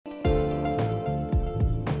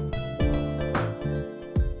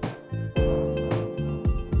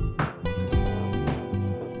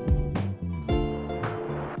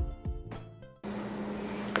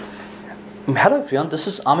Hello everyone, this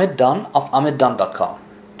is Amit Dunn of AmitDunn.com.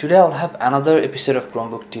 Today I'll have another episode of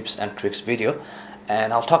Chromebook tips and tricks video,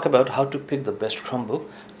 and I'll talk about how to pick the best Chromebook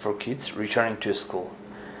for kids returning to school.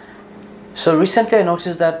 So recently I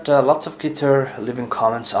noticed that lots of kids are leaving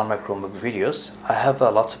comments on my Chromebook videos. I have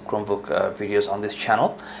lots of Chromebook videos on this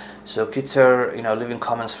channel. So kids are leaving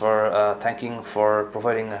comments for thanking for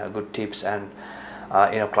providing good tips and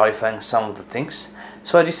clarifying some of the things.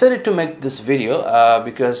 So I decided to make this video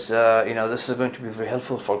because this is going to be very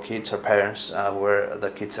helpful for kids or parents where the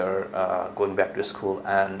kids are going back to school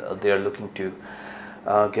and they are looking to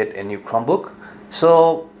get a new Chromebook.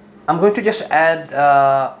 So I'm going to just add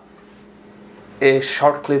a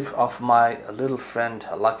short clip of my little friend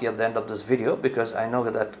Lucky at the end of this video, because I know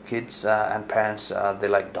that kids and parents they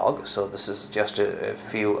like dogs. So this is just a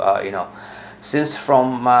few scenes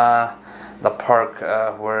from the park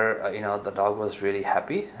where the dog was really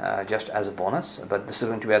happy, just as a bonus. But this is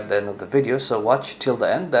going to be at the end of the video, so watch till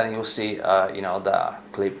the end, then you'll see the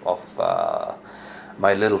clip of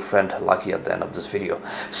my little friend Lucky at the end of this video.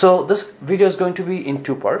 So this video is going to be in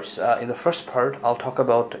two parts. In the first part I'll talk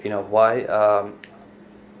about why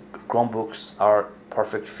Chromebooks are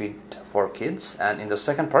perfect fit for kids, and in the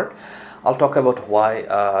second part I'll talk about why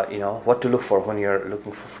what to look for when you're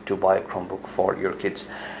looking to buy a Chromebook for your kids.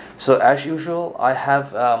 So as usual, I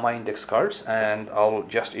have my index cards, and I'll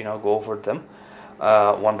just go over them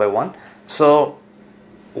one by one. So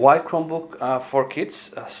why Chromebook for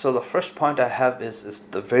kids? So the first point I have is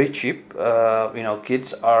the very cheap.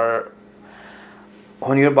 Kids are,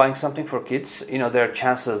 when you're buying something for kids, there are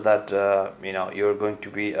chances that you're going to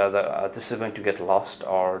be this is going to get lost,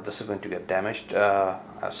 or this is going to get damaged.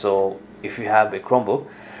 So if you have a Chromebook,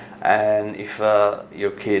 and if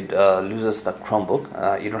your kid loses the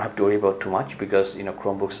Chromebook, you don't have to worry about too much, because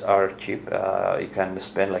Chromebooks are cheap. You can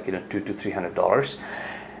spend like $200 to $300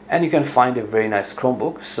 and you can find a very nice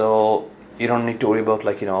Chromebook. So you don't need to worry about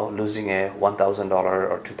losing a $1,000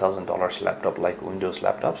 or $2,000 laptop like Windows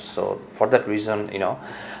laptops. So for that reason,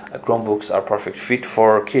 Chromebooks are perfect fit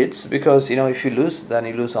for kids, because if you lose, then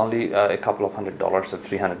you lose only a couple of $100 or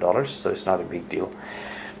 $300, so it's not a big deal.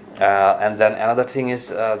 And then another thing is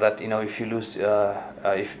that if you lose,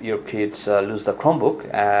 if your kids lose the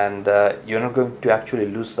Chromebook, and you're not going to actually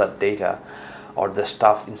lose that data or the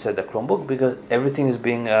stuff inside the Chromebook, because everything is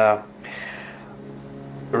being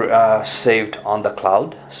saved on the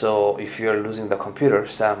cloud. So if you're losing the computer,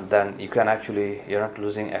 then you're not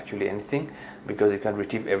losing actually anything, because you can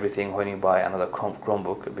retrieve everything when you buy another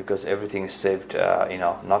Chromebook, because everything is saved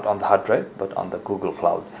not on the hard drive but on the Google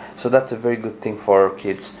Cloud. So that's a very good thing for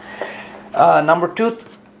kids. Number two,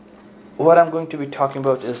 what I'm going to be talking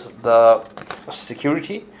about is the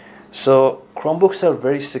security. So Chromebooks are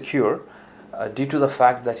very secure due to the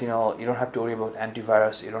fact that you don't have to worry about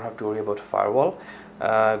antivirus, you don't have to worry about firewall.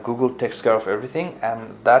 Google takes care of everything,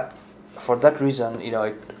 and for that reason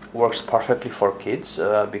it works perfectly for kids,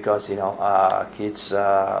 because kids,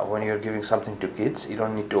 when you're giving something to kids, you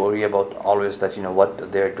don't need to worry about always that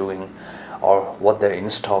what they're doing or what they're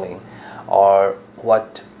installing, or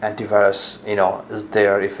what antivirus is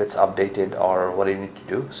there, if it's updated, or what you need to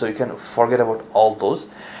do. So you can forget about all those,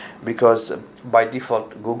 because by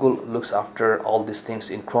default Google looks after all these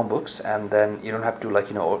things in Chromebooks, and then you don't have to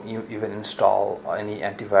you even install any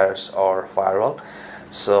antivirus or firewall.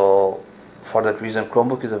 So for that reason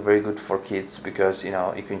Chromebook is a very good for kids, because you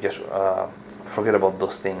can just forget about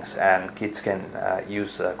those things, and kids can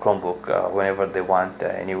use Chromebook whenever they want,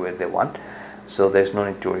 anywhere they want. So there's no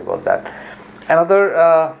need to worry about that.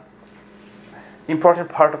 Another important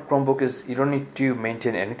part of Chromebook is you don't need to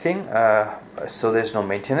maintain anything. So there's no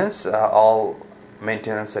maintenance. All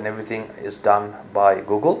maintenance and everything is done by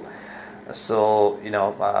Google. So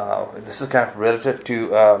this is kind of related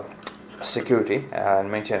to security and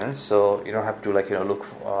maintenance. So you don't have to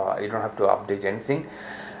you don't have to update anything,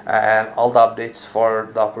 and all the updates for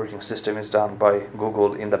the operating system is done by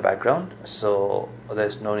Google in the background. So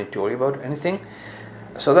there's no need to worry about anything.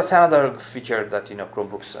 So that's another feature that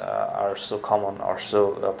Chromebooks are so common or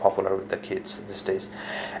so popular with the kids these days.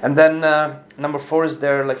 And then number four is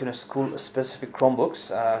there school specific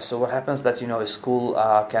Chromebooks. So what happens that a school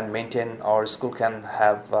can maintain, or a school can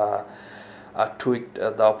have tweaked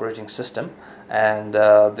the operating system, and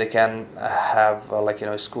they can have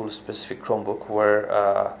a school specific Chromebook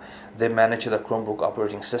where they manage the Chromebook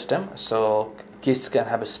operating system. So kids can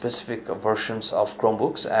have a specific versions of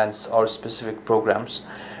Chromebooks or specific programs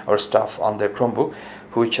or stuff on their Chromebook,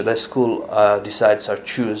 which the school decides or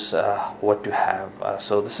choose what to have.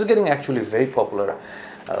 So this is getting actually very popular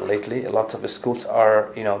lately. Lots of the schools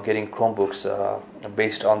are getting Chromebooks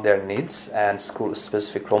based on their needs, and school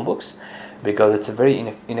specific Chromebooks, because it's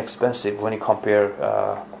very inexpensive when you compare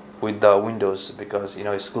with the Windows, because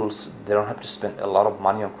schools, they don't have to spend a lot of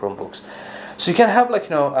money on Chromebooks. So you can have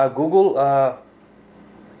Google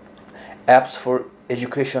apps for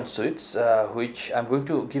education suites, which I'm going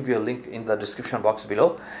to give you a link in the description box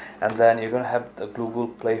below, and then you're going to have the Google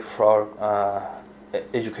Play for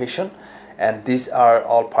education, and these are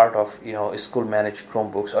all part of school managed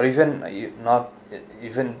Chromebooks, or even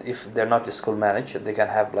if they're not school managed, they can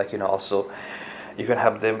have also you can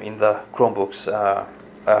have them in the Chromebooks.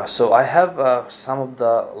 So I have some of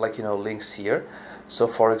the links here. So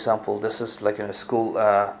for example, this is school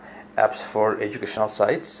apps for educational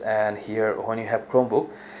sites, and here when you have Chromebook,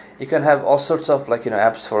 you can have all sorts of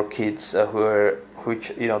apps for kids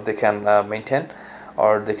which they can maintain,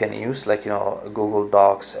 or they can use Google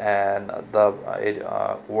Docs and the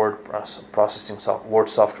word word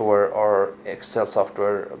software or Excel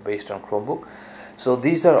software based on Chromebook. So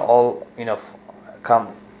these are all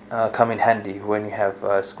come in handy when you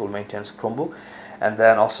have school maintenance Chromebook. And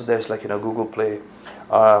then also there's Google Play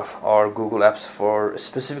or Google apps for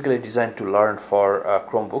specifically designed to learn for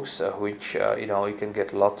Chromebooks, which you can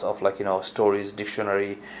get lots of stories,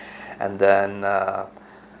 dictionary, and then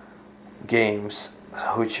games,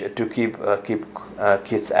 which to keep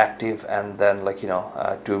kids active, and then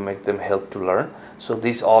to make them help to learn. So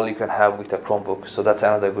these all you can have with a Chromebook. So that's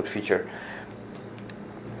another good feature.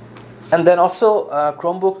 And then also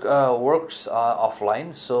Chromebook works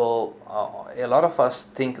offline. So a lot of us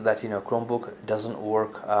think that Chromebook doesn't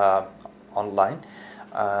work online.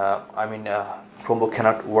 Chromebook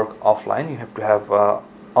cannot work offline. You have to have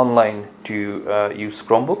online to use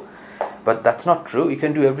Chromebook, but that's not true. You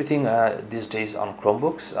can do everything these days on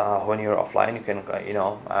Chromebooks. When you're offline, you can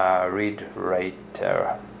read, write,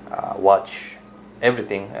 watch.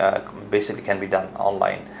 Everything basically can be done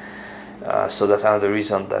online. So that's another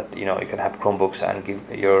reason that you can have Chromebooks and give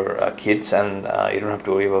your kids, and you don't have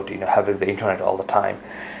to worry about having the internet all the time.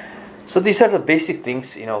 So these are the basic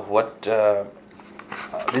things. These are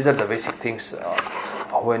the basic things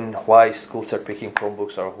why schools are picking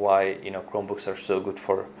Chromebooks, or why Chromebooks are so good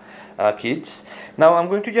for kids. Now I'm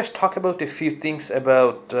going to just talk about a few things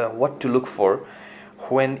about what to look for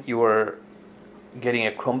when you are getting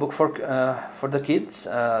a Chromebook for the kids.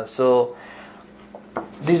 So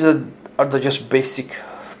these are the just basic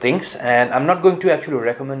things, and I'm not going to actually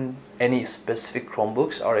recommend any specific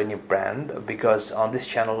Chromebooks or any brand, because on this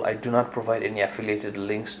channel I do not provide any affiliated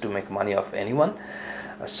links to make money off anyone.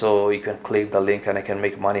 So you can click the link and I can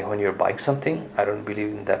make money when you're buying something. I don't believe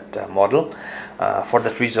in that model. For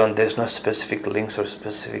that reason, there's no specific links or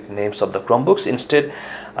specific names of the Chromebooks. Instead,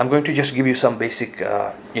 I'm going to just give you some basic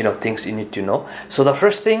things you need to know. So the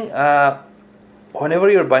first thing, whenever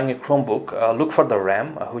you're buying a Chromebook, look for the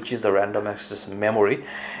RAM, which is the random access memory,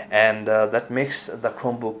 and that makes the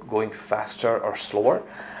Chromebook going faster or slower.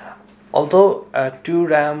 Although 2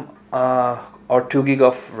 RAM or 2 gig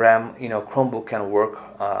of RAM, Chromebook can work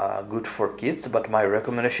good for kids, but my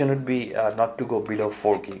recommendation would be not to go below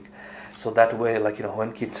 4 gig. So that way,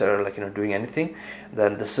 when kids are doing anything,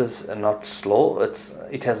 then this is not slow.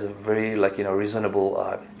 It has a very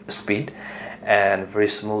reasonable speed and very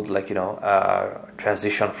smooth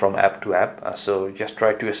transition from app to app. So just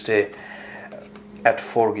try to stay at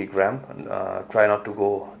 4 gig RAM. Try not to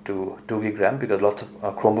go to 2 gig RAM, because lots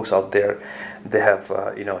of Chromebooks out there, they have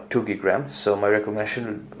 2 gig RAM. So my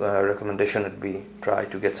recommendation would be try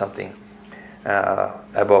to get something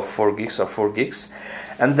above 4 gigs or 4 gigs.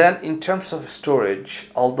 And then in terms of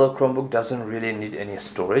storage, although Chromebook doesn't really need any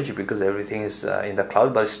storage because everything is in the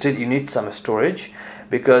cloud, but still you need some storage,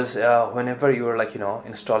 because whenever you are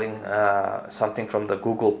installing something from the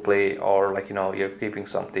Google Play, or you're keeping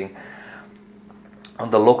something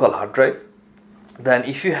on the local hard drive, then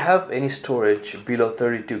if you have any storage below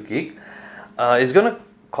 32 gig, it's gonna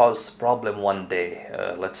cause problem one day,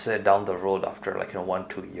 let's say down the road after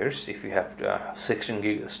 1-2 years, if you have 16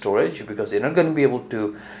 gig storage, because you're not going to be able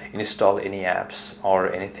to install any apps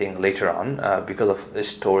or anything later on because of a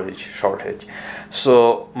storage shortage.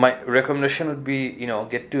 So my recommendation would be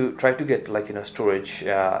try to get storage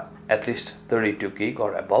at least 32 gig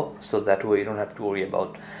or above, so that way you don't have to worry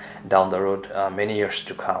about down the road many years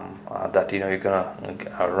to come that you're gonna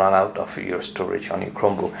run out of your storage on your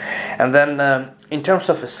Chromebook. And then in terms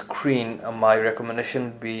of a screen, my recommendation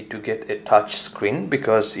would be to get a touch screen,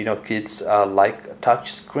 because kids like a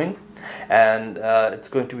touch screen, and it's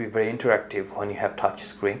going to be very interactive when you have touch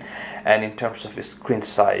screen. And in terms of a screen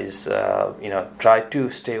size, try to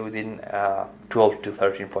stay within 12 to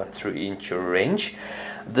 13.3 inch range.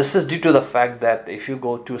 This is due to the fact that if you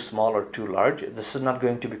go too small or too large, this is not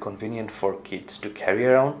going to be convenient for kids to carry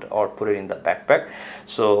around or put it in the backpack.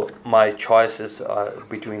 So my choice is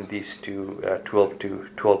between these two, 12 to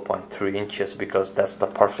 12.3 inches, because that's the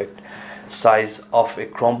perfect size of a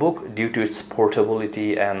Chromebook due to its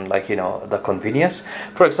portability and, like, you know, the convenience.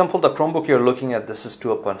 For example, the Chromebook you're looking at, this is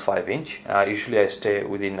 12.5 inch. Usually I stay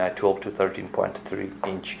within 12 to 13.3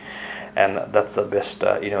 inch, and that's the best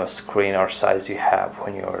you know, screen or size you have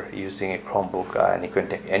when you're using a Chromebook. And you can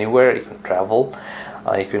take anywhere, you can travel,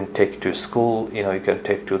 you can take to school, you know, you can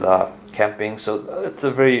take to the camping. So it's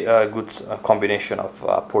a very good combination of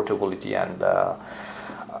portability and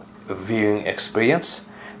viewing experience.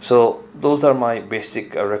 So those are my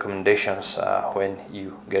basic recommendations when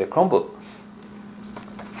you get a Chromebook.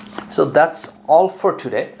 So that's all for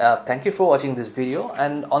today. Thank you for watching this video,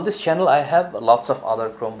 and on this channel I have lots of other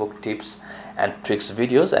Chromebook tips and tricks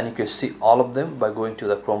videos, and you can see all of them by going to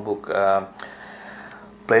the Chromebook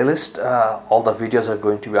playlist. All the videos are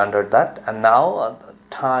going to be under that. And now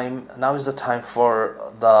is the time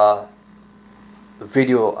for the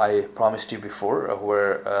video I promised you before,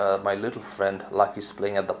 where my little friend Lucky is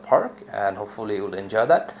playing at the park, and hopefully you will enjoy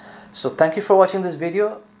that. So thank you for watching this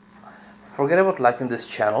video. Forget about liking this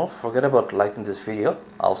channel, forget about liking this video.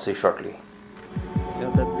 I'll see you shortly. Yeah,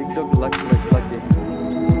 that big dog Lucky